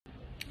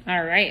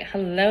All right.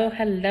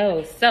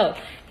 Hello. So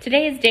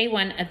today is day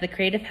one of the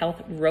Creative Health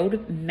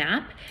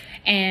Roadmap.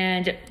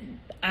 And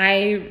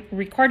I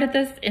recorded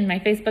this in my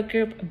Facebook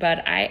group,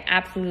 but I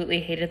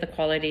absolutely hated the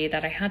quality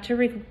that I had to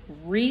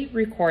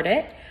re-record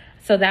it.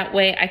 So that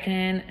way I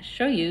can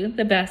show you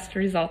the best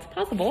results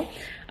possible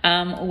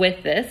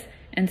with this.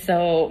 And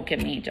so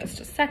give me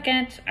just a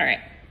second. All right.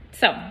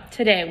 So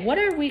today, what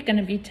are we going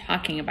to be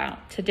talking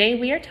about? Today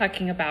we are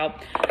talking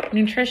about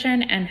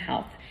nutrition and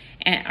health,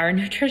 and our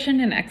nutrition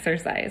and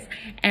exercise.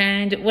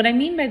 And what I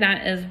mean by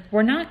that is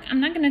I'm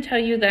not going to tell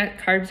you that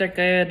carbs are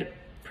good,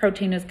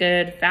 protein is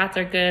good, fats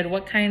are good,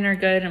 what kind are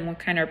good and what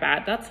kind are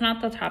bad. That's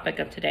not the topic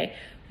of today.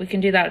 We can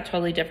do that a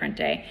totally different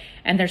day.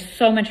 And there's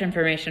so much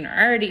information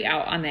already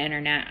out on the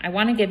internet. I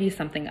want to give you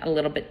something a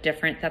little bit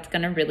different that's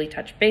going to really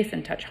touch base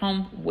and touch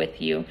home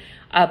with you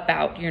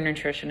about your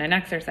nutrition and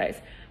exercise.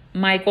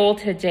 My goal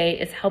today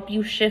is help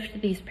you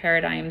shift these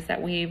paradigms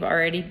that we've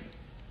already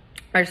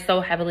are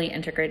so heavily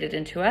integrated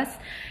into us,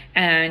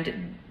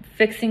 and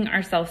fixing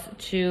ourselves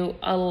to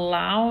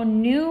allow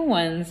new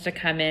ones to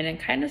come in and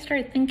kind of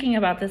start thinking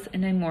about this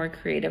in a more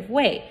creative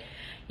way.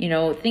 You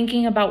know,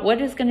 thinking about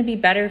what is going to be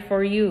better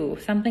for you,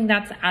 something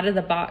that's out of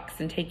the box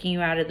and taking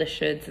you out of the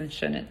shoulds and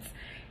shouldn'ts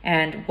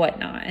and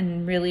whatnot,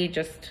 and really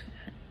just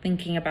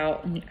thinking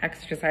about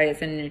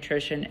exercise and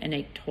nutrition in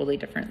a totally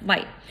different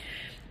light.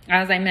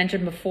 As I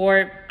mentioned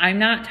before, I'm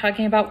not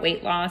talking about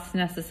weight loss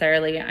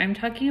necessarily. I'm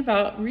talking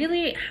about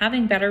really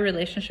having better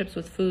relationships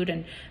with food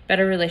and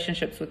better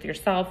relationships with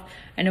yourself.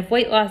 And if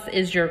weight loss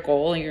is your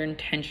goal, your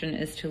intention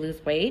is to lose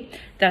weight,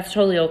 that's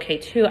totally okay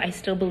too. I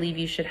still believe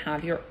you should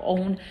have your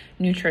own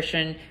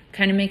nutrition,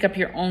 kind of make up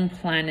your own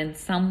plan in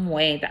some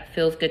way that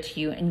feels good to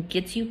you and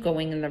gets you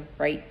going in the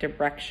right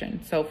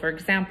direction. So for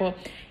example,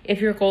 if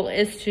your goal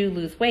is to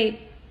lose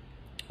weight,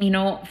 you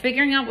know,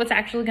 figuring out what's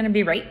actually going to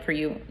be right for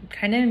you,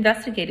 kind of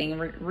investigating,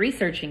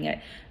 researching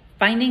it,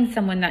 finding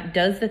someone that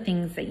does the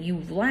things that you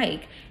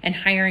like and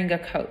hiring a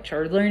coach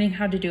or learning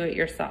how to do it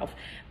yourself.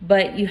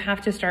 But you have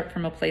to start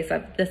from a place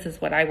of, this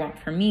is what I want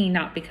for me,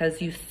 not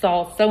because you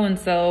saw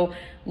so-and-so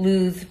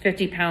lose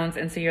 50 pounds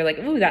and so you're like,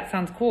 ooh, that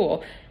sounds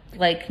cool.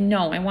 Like,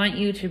 no, I want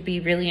you to be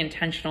really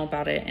intentional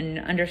about it and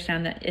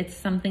understand that it's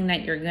something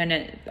that you're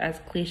gonna, as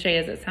cliche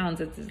as it sounds,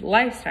 it's a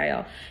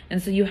lifestyle.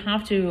 And so you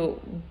have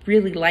to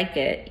really like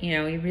it. You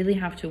know, you really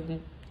have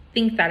to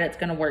think that it's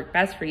gonna work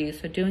best for you.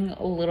 So doing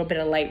a little bit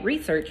of light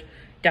research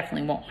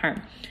definitely won't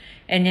harm.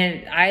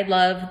 And I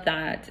love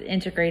that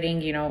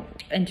integrating, you know,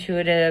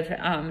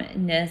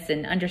 intuitiveness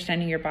and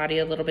understanding your body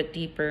a little bit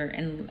deeper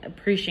and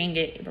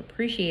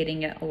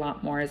appreciating it a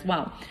lot more as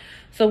well.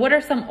 So what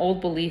are some old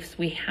beliefs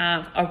we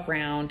have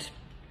around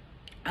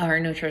our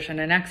nutrition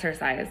and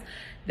exercise?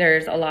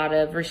 There's a lot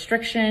of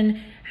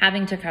restriction,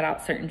 having to cut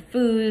out certain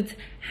foods,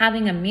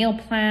 having a meal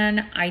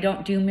plan. I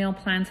don't do meal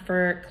plans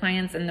for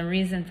clients, and the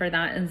reason for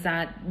that is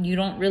that you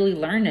don't really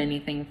learn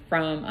anything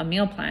from a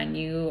meal plan.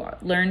 You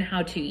learn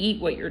how to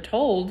eat what you're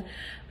told,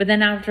 but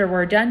then after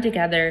we're done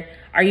together,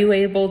 are you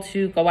able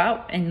to go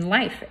out in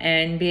life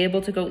and be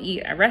able to go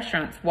eat at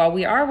restaurants while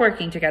we are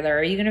working together?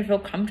 Are you going to feel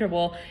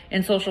comfortable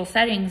in social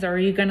settings, or are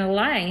you going to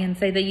lie and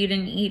say that you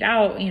didn't eat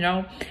out, you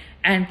know,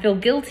 and feel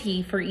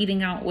guilty for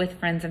eating out with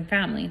friends and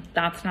family?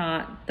 That's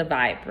not the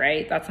vibe,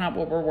 right? That's not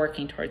what we're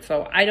working towards.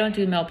 So I don't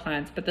do meal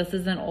plans, but this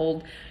is an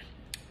old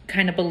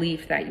kind of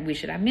belief that we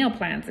should have meal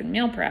plans and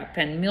meal prep,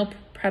 and meal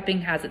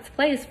prepping has its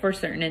place for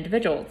certain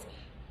individuals.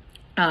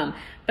 But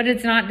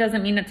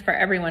doesn't mean it's for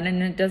everyone,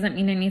 and it doesn't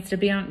mean it needs to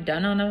be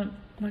done on a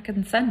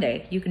fucking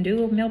Sunday. You can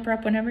do a meal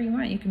prep whenever you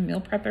want. You can meal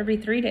prep every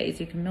 3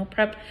 days. You can meal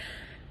prep,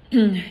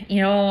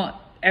 you know,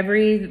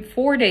 every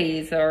 4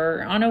 days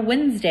or on a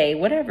Wednesday,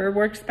 whatever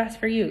works best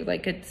for you.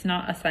 Like, it's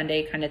not a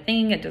Sunday kind of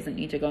thing. It doesn't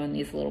need to go in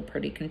these little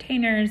pretty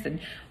containers and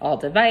all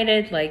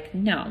divided. Like,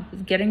 no,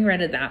 getting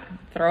rid of that,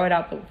 throw it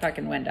out the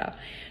fucking window.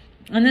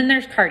 And then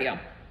there's cardio.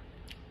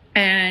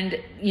 And,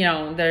 you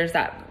know, there's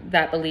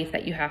that belief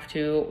that you have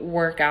to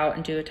work out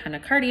and do a ton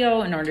of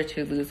cardio in order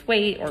to lose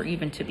weight or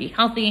even to be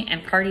healthy.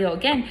 And cardio,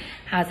 again,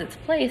 has its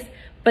place.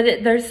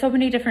 But there's so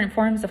many different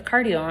forms of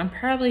cardio. I'm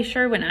probably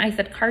sure when I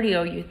said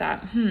cardio, you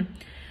thought,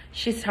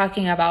 she's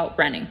talking about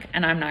running,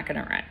 and I'm not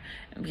going to run.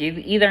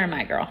 Either am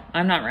I, girl.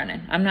 I'm not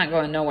running. I'm not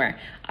going nowhere.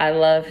 I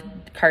love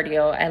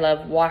cardio. I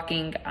love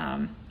walking.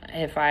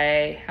 If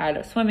I had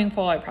a swimming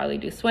pool, I'd probably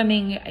do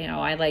swimming. You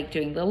know, I like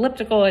doing the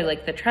elliptical. I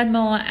like the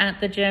treadmill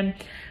at the gym.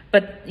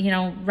 But, you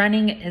know,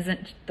 running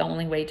isn't the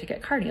only way to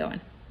get cardio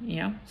in. You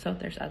know, so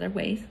there's other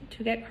ways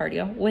to get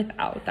cardio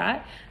without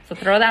that. So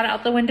throw that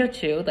out the window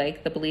too.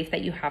 Like the belief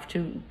that you have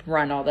to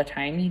run all the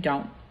time. You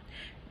don't.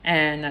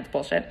 And that's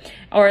bullshit.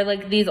 Or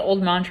like these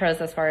old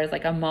mantras as far as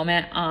like a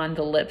moment on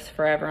the lips,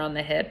 forever on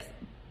the hips.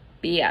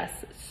 BS.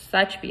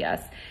 Such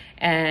BS.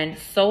 And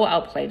so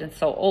outplayed and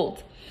so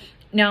old.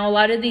 Now, a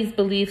lot of these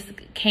beliefs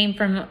came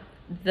from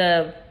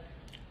the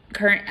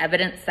current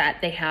evidence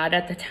that they had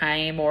at the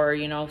time, or,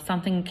 you know,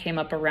 something came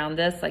up around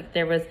this, like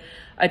there was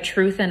a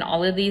truth in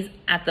all of these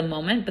at the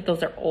moment, but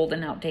those are old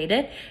and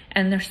outdated.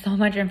 And there's so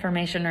much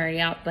information already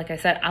out, like I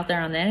said, out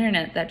there on the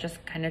internet that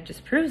just kind of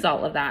disproves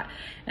all of that.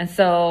 And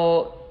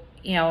so,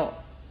 you know,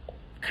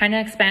 kind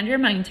of expand your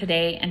mind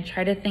today and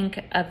try to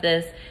think of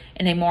this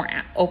in a more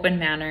open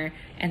manner,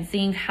 and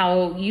seeing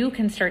how you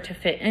can start to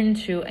fit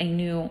into a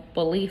new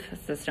belief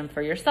system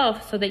for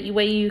yourself, so that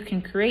you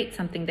can create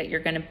something that you're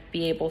going to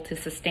be able to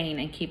sustain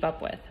and keep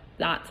up with.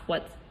 That's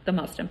what's the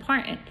most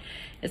important,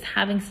 is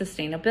having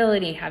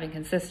sustainability, having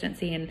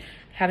consistency, and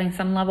having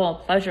some level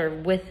of pleasure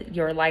with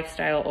your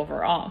lifestyle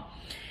overall.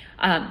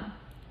 And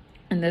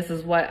this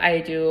is what I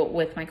do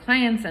with my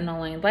clients in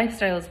Aligned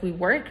Lifestyles. We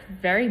work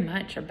very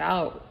much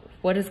about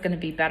what is going to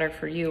be better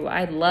for you.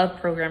 I love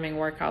programming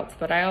workouts,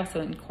 but I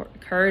also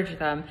encourage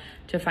them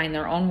to find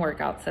their own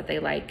workouts that they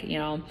like. You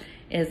know,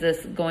 is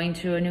this going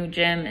to a new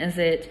gym? Is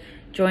it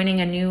joining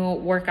a new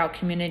workout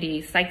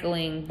community,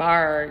 cycling,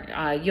 bar,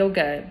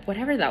 yoga,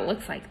 whatever that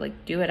looks like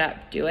do it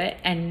up, do it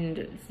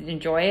and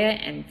enjoy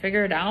it and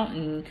figure it out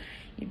and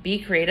be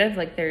creative.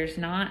 Like, there's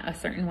not a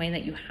certain way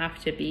that you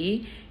have to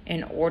be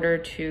in order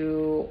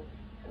to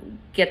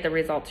get the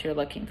results you're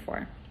looking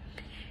for.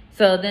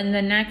 So then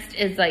the next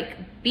is,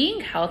 like, being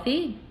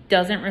healthy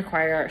doesn't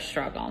require a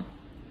struggle.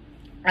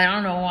 I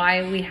don't know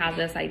why we have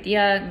this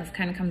idea, and this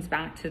kind of comes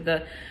back to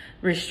the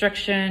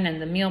restriction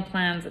and the meal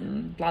plans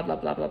and blah, blah,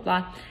 blah, blah,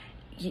 blah.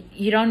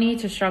 You don't need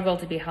to struggle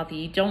to be healthy.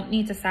 You don't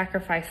need to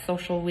sacrifice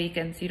social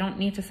weekends. You don't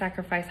need to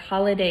sacrifice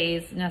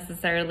holidays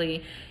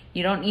necessarily.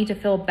 You don't need to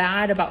feel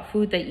bad about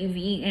food that you've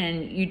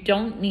eaten. You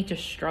don't need to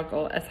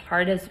struggle as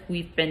hard as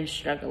we've been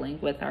struggling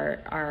with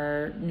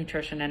our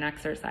nutrition and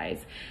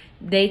exercise.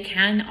 They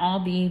can all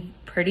be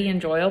pretty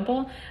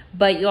enjoyable,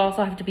 but you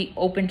also have to be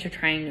open to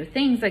trying new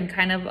things, and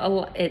kind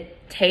of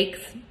it takes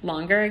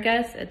longer, I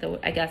guess.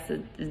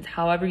 It's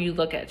however you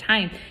look at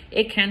time.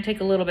 It can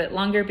take a little bit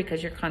longer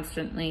because you're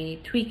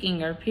constantly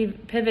tweaking or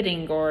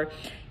pivoting, or,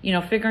 you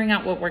know, figuring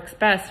out what works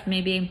best.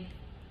 Maybe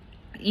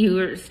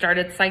you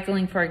started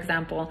cycling, for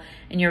example,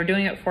 and you're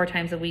doing it 4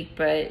 times a week,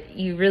 but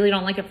you really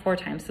don't like it 4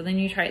 times. So then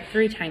you try it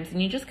 3 times,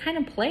 and you just kind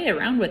of play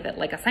around with it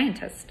like a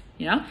scientist,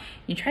 you know?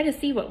 You try to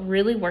see what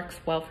really works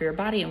well for your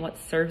body and what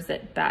serves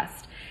it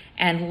best.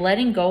 And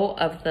letting go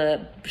of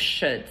the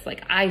shoulds,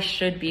 like, I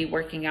should be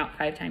working out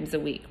 5 times a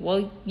week.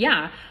 Well,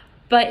 yeah,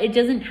 but it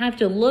doesn't have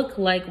to look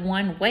like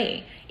one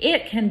way.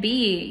 It can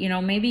be, you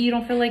know, maybe you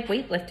don't feel like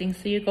weightlifting,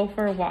 so you go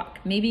for a walk.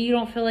 Maybe you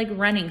don't feel like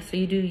running, so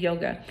you do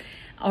yoga.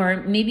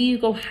 Or maybe you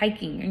go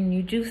hiking and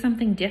you do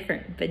something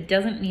different, but it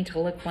doesn't need to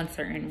look one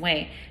certain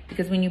way.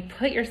 Because when you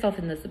put yourself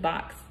in this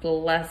box, the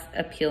less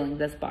appealing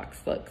this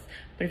box looks.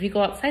 But if you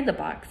go outside the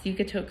box, you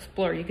get to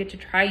explore, you get to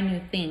try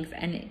new things,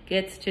 and it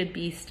gets to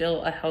be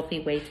still a healthy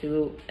way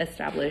to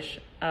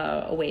establish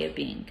a way of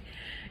being.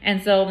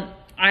 And so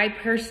I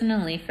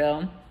personally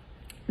feel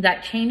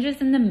that change is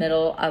in the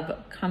middle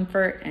of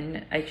comfort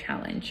and a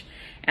challenge.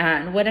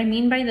 And what I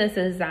mean by this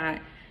is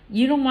that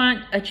you don't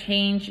want a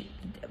change.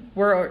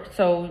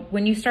 So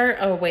when you start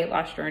a weight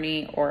loss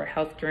journey or a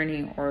health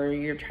journey, or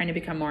you're trying to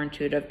become more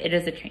intuitive, it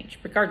is a change,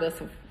 regardless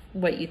of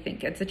what you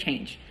think. It's a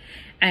change.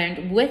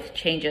 And with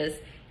changes,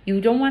 you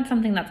don't want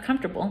something that's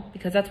comfortable,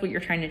 because that's what you're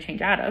trying to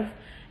change out of.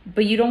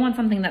 But you don't want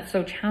something that's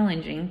so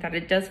challenging that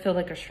it does feel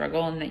like a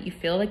struggle, and that you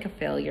feel like a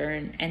failure,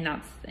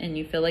 and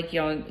you feel like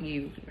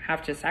you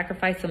have to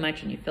sacrifice so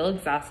much, and you feel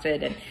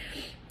exhausted and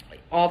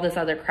all this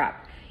other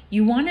crap.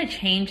 You want a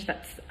change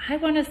that's, I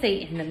want to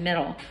say, in the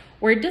middle,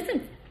 where it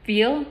doesn't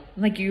feel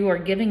like you are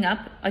giving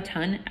up a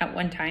ton at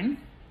one time,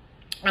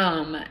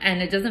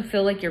 and it doesn't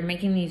feel like you're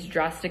making these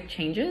drastic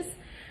changes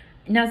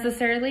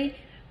necessarily,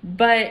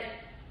 but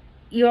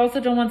you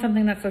also don't want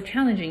something that's so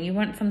challenging. You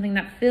want something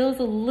that feels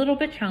a little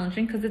bit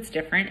challenging because it's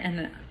different.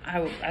 And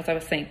as I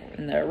was saying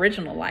in the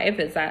original live,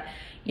 is that,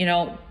 you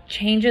know,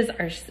 changes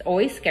are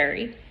always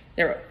scary.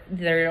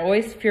 They're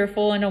always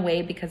fearful in a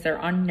way because they're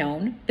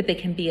unknown, but they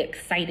can be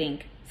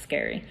exciting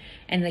scary,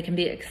 and they can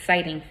be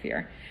exciting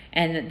fear.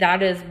 And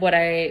that is what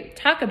I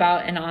talk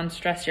about in On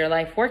Stress Your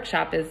Life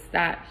workshop, is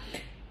that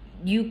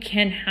you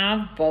can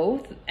have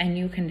both, and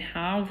you can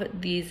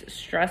have these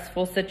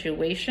stressful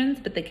situations,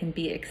 but they can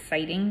be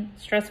exciting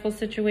stressful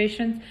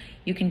situations.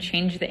 You can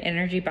change the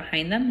energy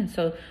behind them. And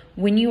so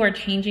when you are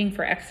changing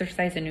for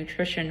exercise and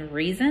nutrition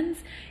reasons,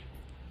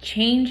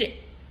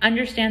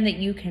 understand that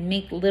you can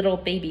make little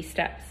baby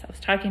steps. I was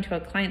talking to a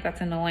client that's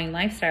in Aligned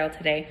Lifestyle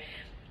today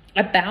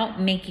about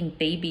making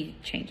baby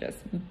changes,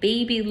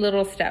 baby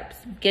little steps,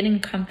 getting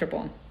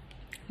comfortable,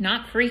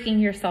 not freaking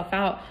yourself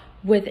out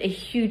with a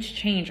huge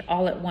change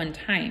all at one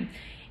time.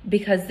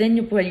 Because then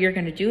what you're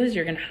going to do is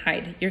you're going to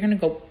hide. You're going to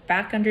go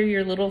back under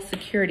your little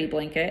security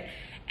blanket,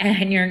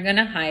 and you're going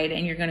to hide,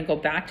 and you're going to go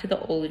back to the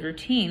old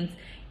routines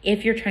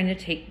if you're trying to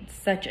take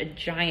such a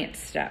giant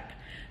step.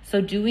 So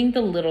doing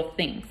the little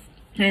things.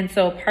 And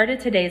so part of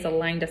today's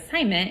aligned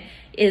assignment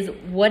is,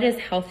 what is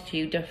health to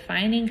you?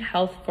 Defining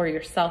health for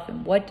yourself,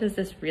 and what does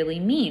this really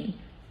mean?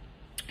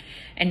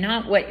 and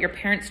not what your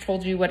parents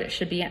told you what it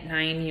should be at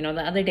 9. You know,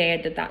 the other day I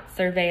did that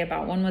survey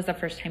about when was the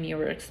first time you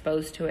were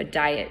exposed to a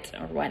diet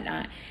or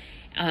whatnot,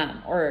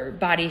 or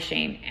body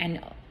shame. And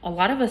a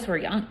lot of us were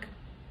young,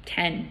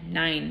 10,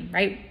 9,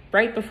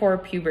 right before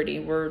puberty.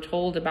 We're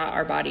told about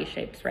our body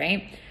shapes,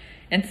 right?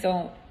 And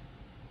so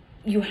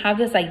you have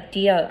this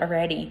idea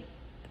already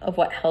of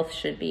what health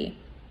should be,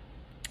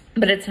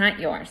 but it's not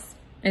yours.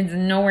 It's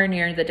nowhere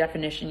near the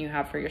definition you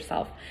have for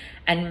yourself.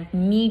 And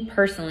me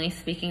personally,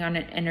 speaking on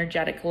an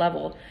energetic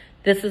level,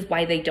 this is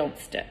why they don't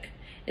stick.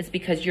 It's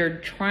because you're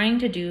trying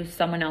to do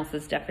someone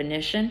else's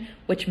definition,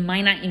 which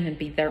might not even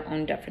be their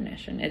own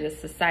definition. It is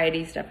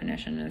society's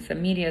definition, it's the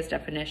media's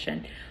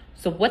definition.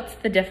 So what's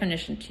the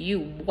definition to you?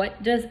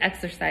 What does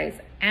exercise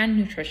and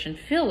nutrition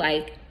feel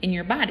like in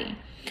your body?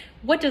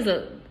 What does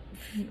it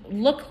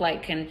look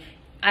like? And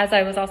as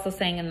I was also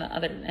saying in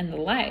the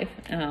live,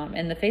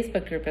 in the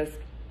Facebook group, is,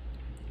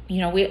 you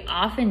know, we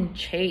often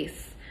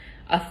chase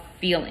a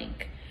feeling.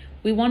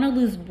 We want to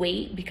lose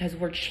weight because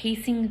we're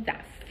chasing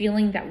that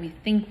feeling that we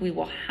think we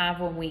will have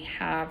when we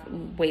have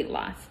weight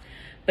loss.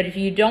 But if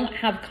you don't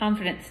have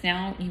confidence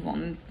now, you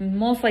will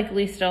most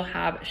likely still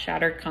have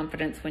shattered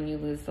confidence when you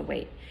lose the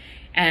weight.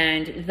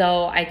 And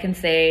though I can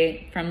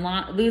say from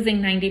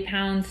losing 90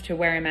 pounds to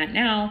where I'm at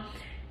now,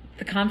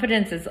 the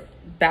confidence is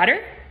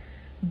better,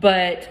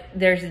 but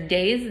there's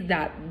days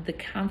that the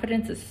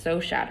confidence is so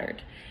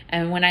shattered.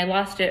 And when I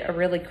lost it a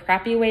really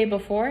crappy way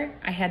before,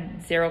 I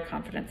had zero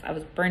confidence. I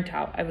was burnt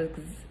out. I was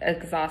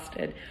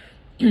exhausted.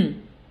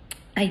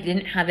 I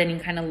didn't have any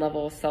kind of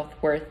level of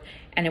self-worth,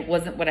 and it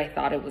wasn't what I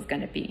thought it was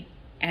going to be.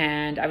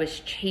 And I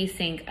was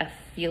chasing a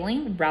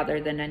feeling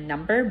rather than a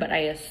number, but I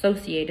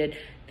associated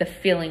the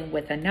feeling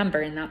with a number,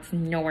 and that's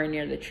nowhere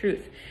near the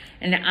truth.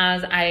 And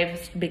as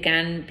I've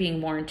begun being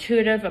more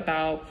intuitive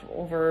about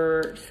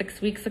over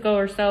 6 weeks ago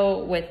or so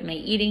with my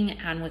eating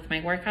and with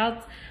my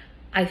workouts,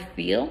 I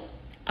feel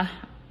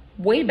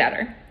way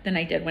better than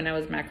I did when I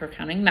was macro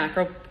counting.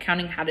 Macro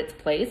counting had its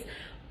place,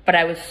 but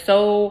I was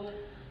so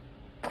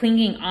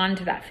clinging on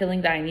to that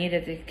feeling that I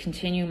needed to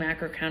continue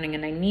macro counting,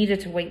 and I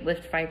needed to weight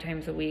lift 5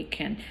 times a week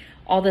and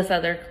all this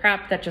other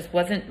crap that just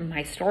wasn't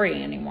my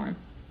story anymore.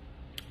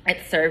 It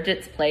served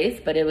its place,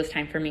 but it was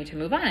time for me to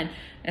move on.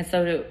 And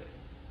so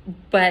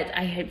but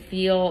I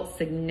feel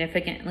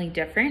significantly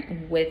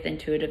different with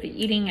intuitive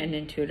eating and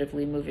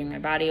intuitively moving my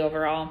body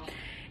overall,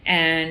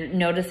 and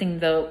noticing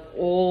the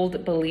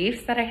old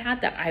beliefs that I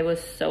had that I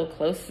was so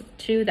close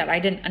to that I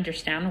didn't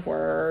understand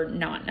were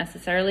not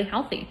necessarily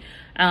healthy.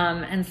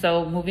 And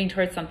so moving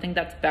towards something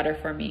that's better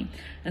for me.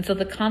 And so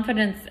the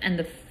confidence and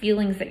the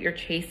feelings that you're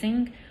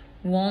chasing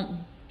won't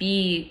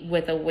be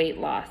with a weight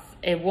loss.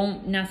 It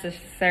won't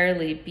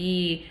necessarily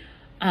be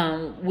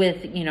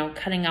with, you know,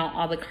 cutting out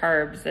all the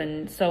carbs.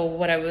 And so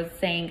what I was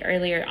saying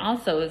earlier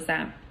also is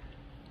that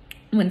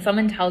when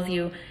someone tells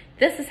you,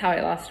 this is how I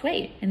lost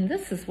weight, and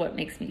this is what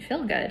makes me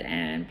feel good,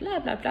 and blah,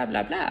 blah, blah,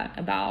 blah, blah,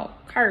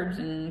 about carbs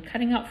and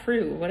cutting out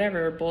fruit,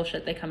 whatever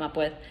bullshit they come up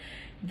with,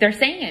 they're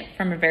saying it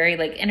from a very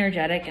like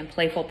energetic and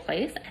playful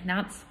place, and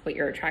that's what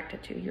you're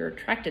attracted to. You're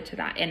attracted to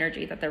that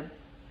energy that they're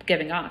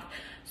giving off.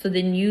 So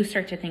then you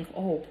start to think,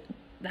 oh,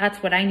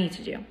 that's what I need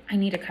to do. I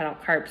need to cut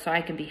out carbs so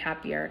I can be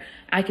happier,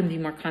 I can be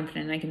more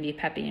confident, I can be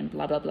peppy, and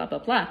blah, blah, blah, blah,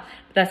 blah.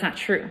 But that's not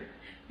true.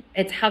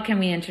 It's how can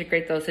we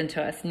integrate those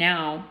into us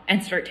now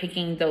and start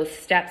taking those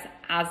steps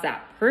as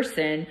that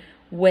person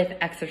with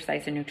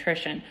exercise and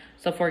nutrition.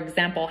 So for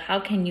example, how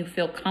can you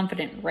feel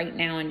confident right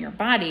now in your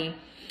body?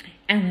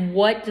 And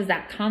what does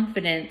that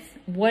confidence,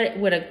 what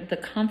would the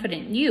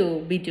confident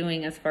you be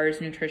doing as far as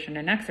nutrition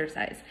and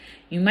exercise?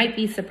 You might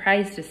be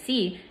surprised to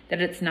see that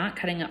it's not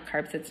cutting out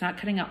carbs, it's not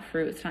cutting out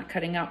fruit, it's not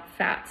cutting out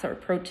fats or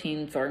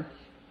proteins or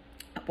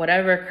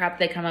whatever crap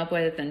they come up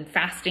with, and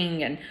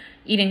fasting and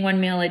eating 1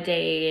 meal a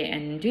day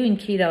and doing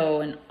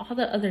keto and all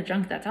the other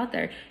junk that's out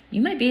there. You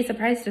might be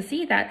surprised to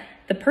see that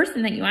the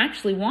person that you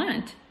actually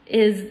want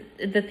is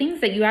the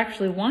things that you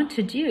actually want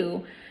to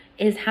do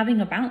is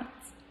having a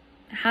balance,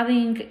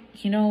 having,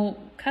 you know,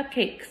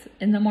 cupcakes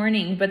in the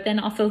morning, but then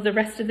also the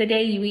rest of the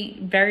day you eat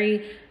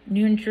very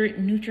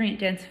nutrient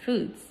dense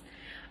foods.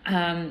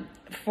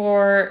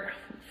 For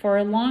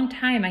a long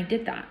time I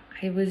did that.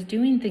 I was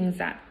doing things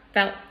that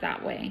felt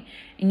that way.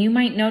 And you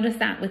might notice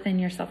that within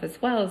yourself as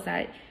well, is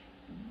that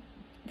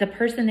the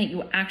person that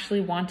you actually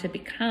want to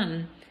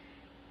become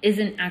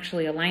isn't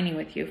actually aligning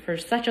with you. For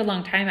such a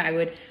long time, I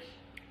would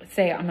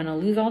say, I'm going to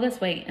lose all this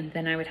weight, and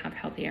then I would have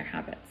healthier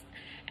habits.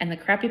 And the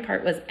crappy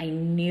part was I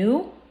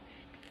knew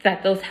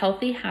that those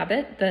healthy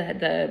habits,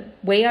 the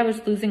way I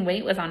was losing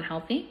weight was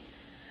unhealthy,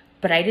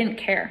 but I didn't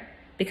care.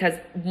 Because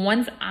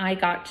once I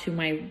got to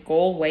my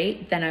goal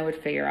weight, then I would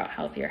figure out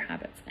healthier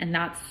habits. And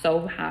that's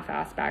so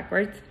half-assed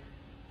backwards.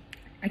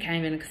 I can't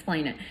even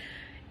explain it.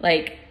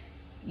 Like,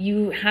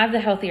 you have the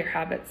healthier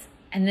habits,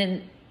 and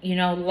then, you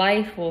know,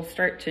 life will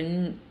start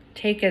to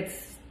take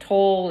its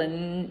toll,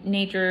 and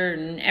nature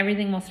and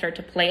everything will start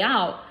to play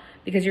out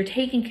because you're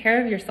taking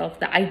care of yourself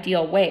the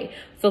ideal way.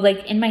 So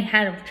like in my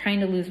head of trying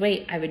to lose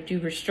weight, I would do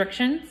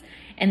restrictions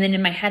And then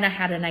in my head, I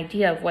had an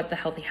idea of what the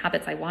healthy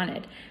habits I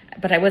wanted,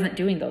 but I wasn't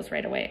doing those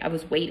right away. I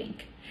was waiting.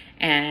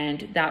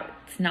 And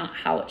that's not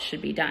how it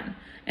should be done.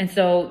 And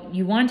so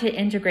you want to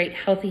integrate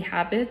healthy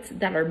habits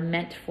that are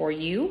meant for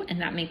you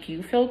and that make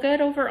you feel good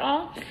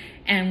overall.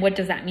 And what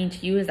does that mean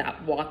to you? Is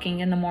that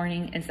walking in the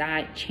morning? Is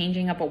that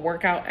changing up a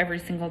workout every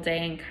single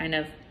day and kind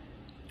of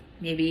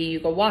maybe you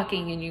go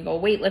walking and you go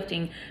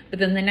weightlifting, but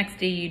then the next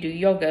day you do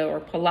yoga or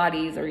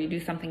Pilates or you do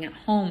something at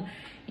home,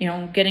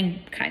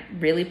 getting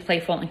really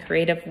playful and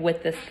creative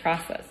with this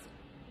process.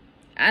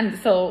 And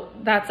so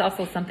that's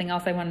also something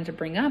else I wanted to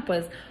bring up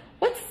was,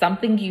 what's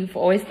something you've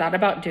always thought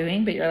about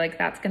doing, but you're like,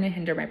 that's going to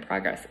hinder my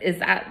progress? Is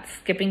that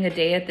skipping a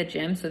day at the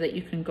gym so that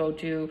you can go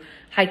do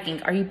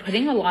hiking? Are you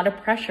putting a lot of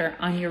pressure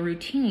on your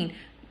routine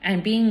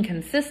and being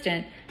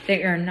consistent that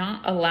you're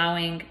not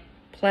allowing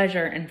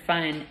pleasure and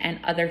fun and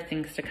other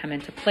things to come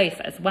into place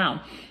as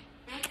well?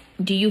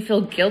 Do you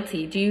feel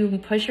guilty? Do you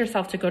push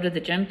yourself to go to the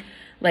gym,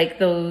 like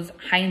those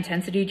high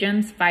intensity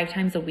gyms 5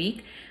 times a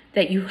week,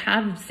 that you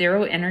have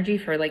zero energy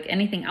for like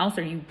anything else,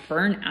 or you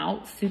burn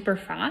out super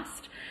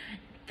fast?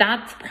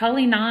 That's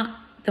probably not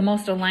the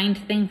most aligned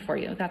thing for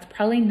you. That's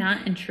probably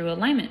not in true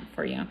alignment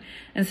for you.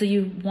 And so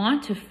you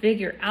want to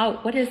figure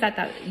out what is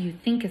that you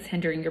think is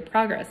hindering your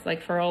progress.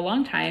 Like for a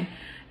long time,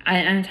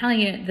 I'm telling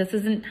you, this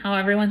isn't how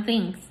everyone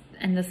thinks.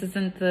 And this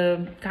isn't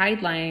the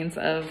guidelines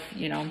of,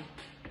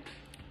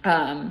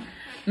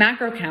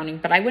 macro counting,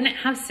 but I wouldn't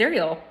have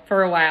cereal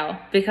for a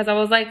while because I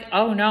was like,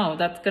 oh no,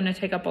 that's going to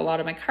take up a lot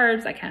of my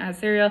carbs. I can't have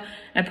cereal.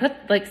 And I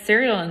put like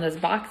cereal in this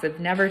box of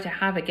never to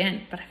have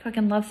again, but I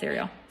fucking love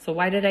cereal. So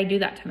why did I do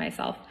that to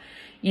myself?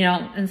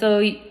 And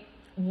so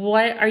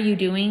what are you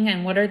doing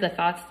and what are the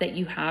thoughts that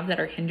you have that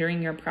are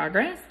hindering your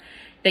progress,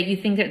 that you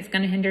think it's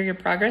going to hinder your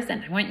progress?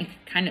 And I want you to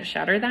kind of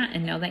shatter that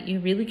and know that you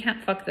really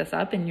can't fuck this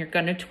up, and you're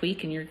going to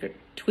tweak, and you're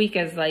tweak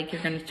as like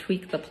you're going to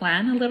tweak the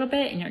plan a little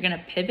bit, and you're going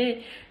to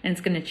pivot, and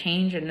it's going to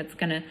change, and it's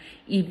going to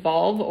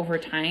evolve over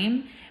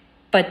time.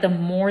 But the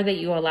more that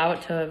you allow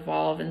it to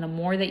evolve and the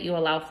more that you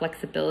allow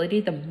flexibility,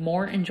 the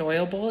more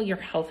enjoyable your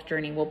health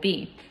journey will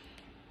be.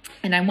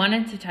 And I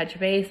wanted to touch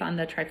base on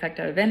the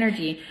trifecta of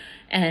energy,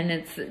 and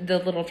it's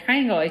the little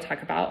triangle I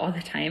talk about all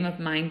the time of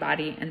mind,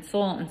 body, and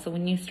soul. And so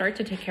when you start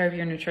to take care of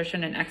your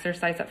nutrition and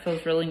exercise that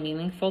feels really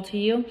meaningful to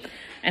you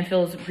and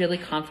feels really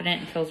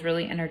confident and feels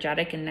really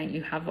energetic, and that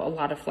you have a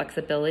lot of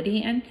flexibility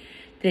in,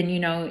 then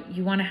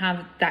you want to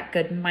have that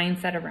good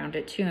mindset around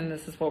it too. And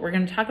this is what we're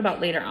going to talk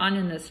about later on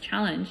in this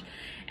challenge.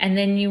 And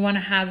then you want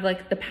to have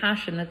like the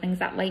passion, the things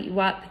that light you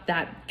up,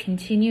 that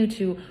continue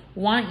to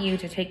want you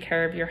to take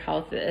care of your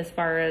health as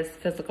far as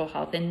physical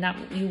health, and that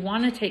you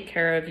want to take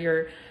care of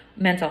your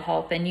mental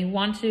health, and you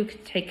want to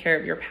take care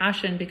of your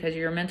passion because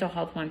your mental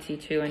health wants you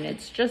to. And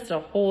it's just a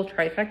whole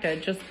trifecta.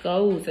 It just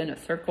goes in a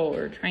circle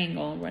or a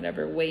triangle,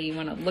 whatever way you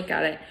want to look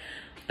at it,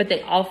 but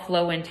they all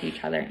flow into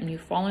each other, and you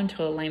fall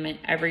into alignment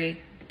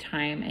every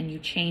time, and you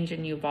change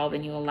and you evolve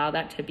and you allow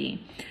that to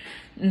be.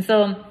 And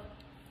so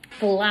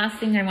the last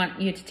thing I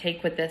want you to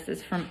take with this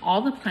is, from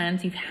all the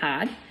plans you've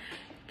had,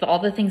 all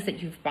the things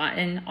that you've bought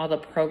in, all the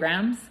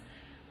programs,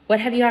 what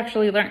have you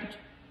actually learned?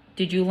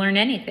 Did you learn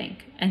anything?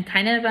 And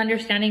kind of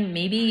understanding,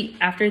 maybe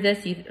after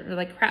this, you're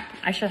like, crap,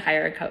 I should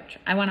hire a coach.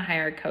 I want to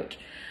hire a coach.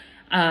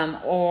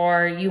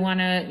 Or you want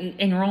to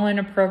enroll in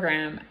a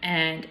program.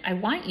 And I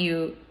want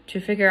you to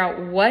figure out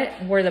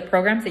what were the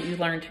programs that you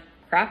learned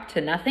crap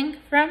to nothing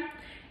from,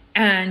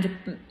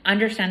 and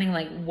understanding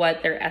like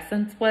what their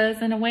essence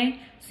was in a way,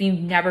 so you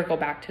never go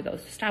back to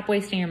those. Stop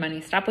wasting your money,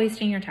 stop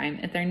wasting your time.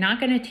 If they're not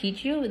going to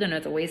teach you, then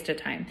it's a waste of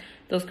time.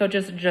 Those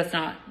coaches are just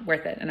not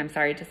worth it, and I'm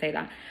sorry to say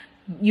that.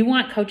 You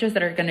want coaches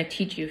that are going to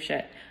teach you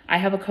shit. I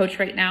have a coach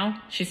right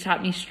now. She's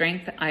taught me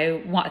strength.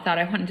 I thought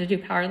I wanted to do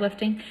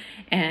powerlifting,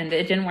 and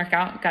it didn't work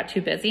out, got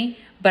too busy.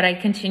 But I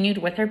continued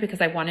with her because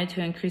I wanted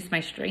to increase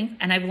my strength,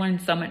 and I've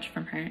learned so much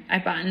from her.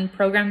 I've gotten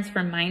programs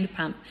from Mind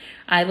Pump.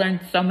 I learned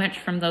so much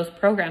from those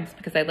programs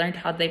because I learned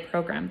how they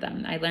programmed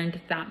them. I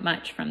learned that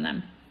much from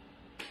them.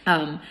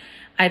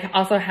 I've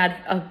also had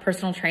a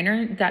personal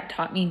trainer that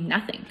taught me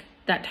nothing,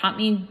 that taught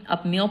me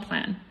a meal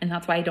plan, and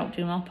that's why I don't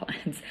do meal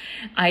plans.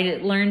 I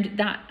learned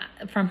that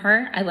from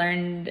her. I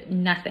learned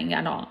nothing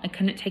at all. I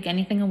couldn't take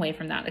anything away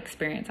from that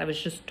experience. I was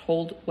just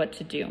told what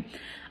to do.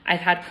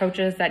 I've had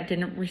coaches that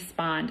didn't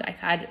respond. I've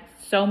had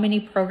so many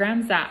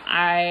programs that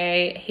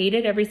I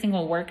hated every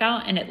single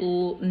workout,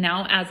 and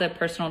now as a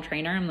personal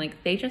trainer, I'm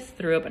like, they just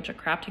threw a bunch of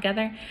crap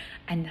together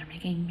and they're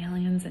making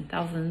millions and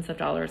thousands of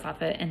dollars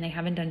off it, and they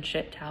haven't done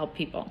shit to help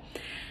people.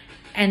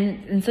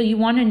 And so you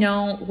want to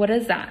know, what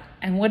is that?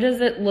 And what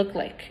does it look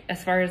like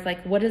as far as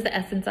like, what is the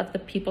essence of the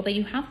people that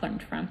you have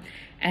learned from?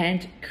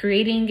 And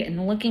creating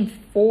and looking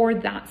for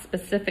that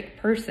specific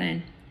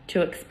person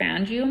to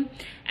expand you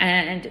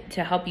and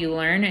to help you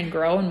learn and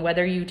grow. And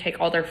whether you take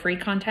all their free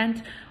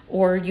content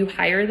or you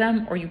hire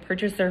them or you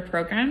purchase their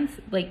programs,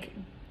 like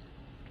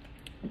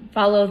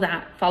follow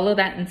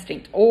that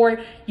instinct,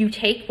 or you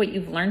take what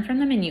you've learned from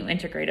them and you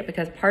integrate it,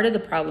 because part of the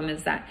problem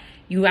is that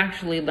you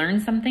actually learn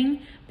something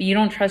but you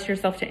don't trust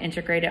yourself to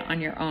integrate it on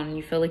your own.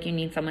 You feel like you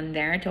need someone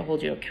there to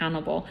hold you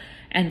accountable.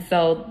 And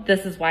so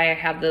this is why I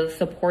have those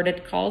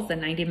supported calls, the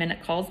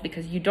 90-minute calls,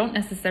 because you don't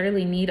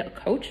necessarily need a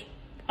coach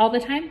all the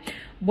time.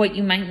 What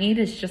you might need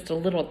is just a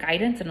little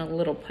guidance and a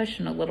little push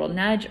and a little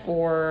nudge,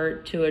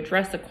 or to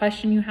address a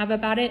question you have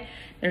about it.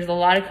 There's a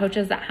lot of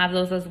coaches that have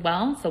those as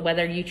well. So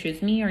whether you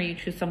choose me or you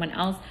choose someone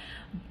else,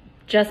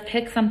 just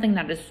pick something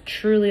that is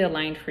truly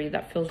aligned for you,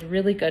 that feels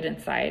really good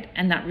inside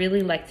and that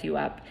really lights you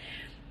up.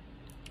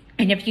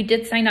 And if you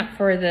did sign up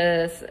for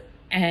this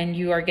and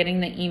you are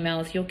getting the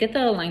emails, you'll get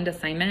the aligned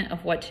assignment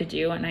of what to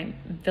do. And I'm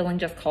feeling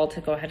just called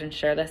to go ahead and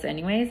share this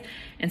anyways.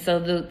 And so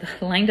the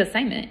aligned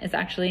assignment is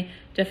actually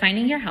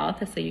defining your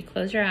health. So you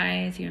close your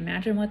eyes, you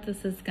imagine what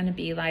this is going to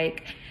be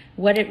like,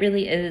 what it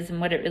really is and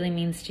what it really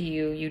means to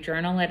you. You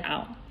journal it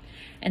out.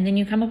 And then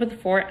you come up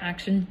with 4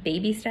 action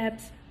baby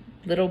steps,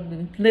 little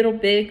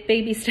big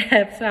baby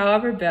steps,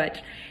 however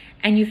much.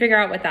 And you figure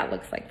out what that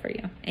looks like for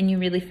you. And you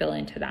really feel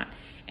into that.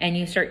 And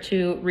you start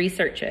to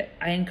research it.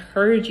 I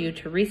encourage you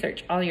to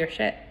research all your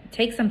shit.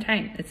 Take some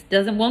time.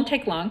 Won't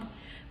take long,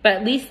 but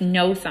at least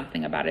know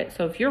something about it.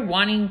 So if you're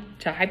wanting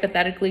to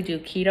hypothetically do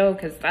keto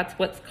because that's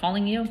what's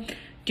calling you,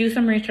 do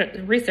some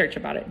research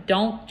about it.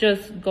 Don't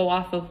just go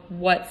off of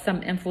what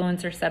some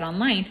influencer said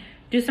online.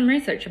 Do some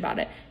research about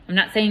it. I'm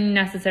not saying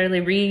necessarily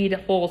read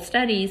whole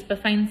studies,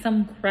 but find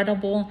some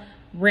credible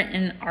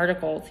written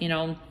articles.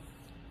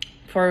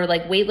 For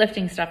like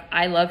weightlifting stuff,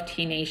 I love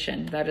T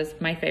Nation. That is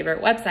my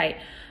favorite website.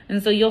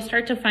 And so you'll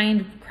start to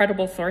find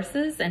credible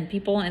sources and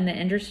people in the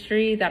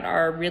industry that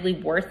are really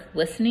worth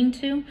listening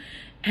to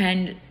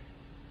and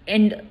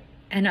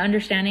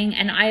understanding.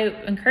 And I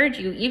encourage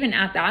you, even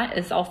at that,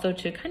 is also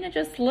to kind of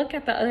just look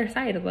at the other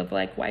side of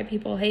like why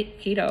people hate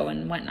keto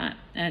and whatnot,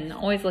 and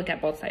always look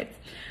at both sides.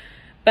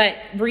 But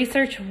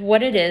research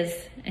what it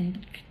is,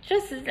 and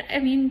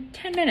 10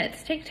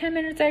 minutes. Take 10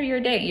 minutes out of your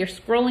day. You're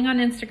scrolling on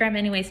Instagram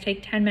anyways.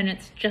 Take 10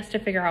 minutes just to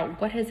figure out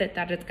what is it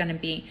that it's going to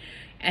be,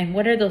 and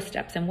what are those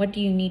steps, and what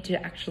do you need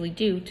to actually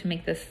do to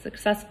make this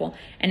successful.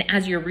 And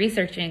as you're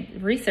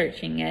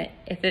researching it,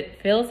 if it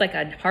feels like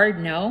a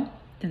hard no,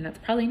 then that's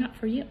probably not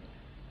for you.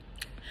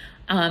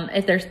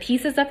 If there's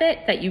pieces of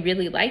it that you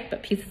really like,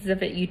 but pieces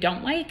of it you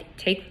don't like,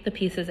 take the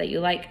pieces that you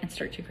like and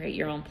start to create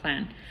your own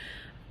plan.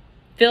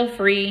 Feel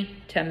free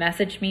to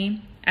message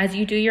me as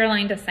you do your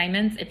aligned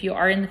assignments. If you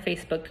are in the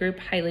Facebook group,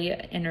 Highly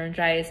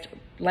Energized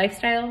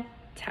Lifestyle,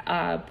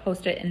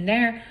 post it in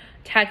there.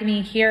 Tag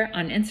me here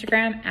on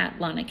Instagram at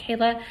Lana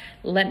Kayla.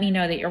 Let me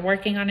know that you're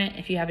working on it.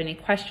 If you have any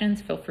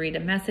questions, feel free to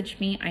message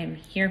me. I am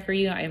here for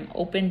you. I am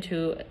open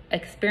to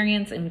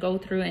experience and go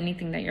through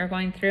anything that you're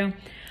going through.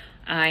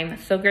 I'm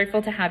so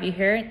grateful to have you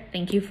here.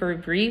 Thank you for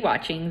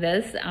re-watching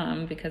this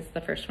because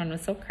the first one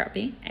was so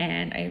crappy,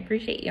 and I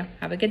appreciate you.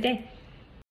 Have a good day.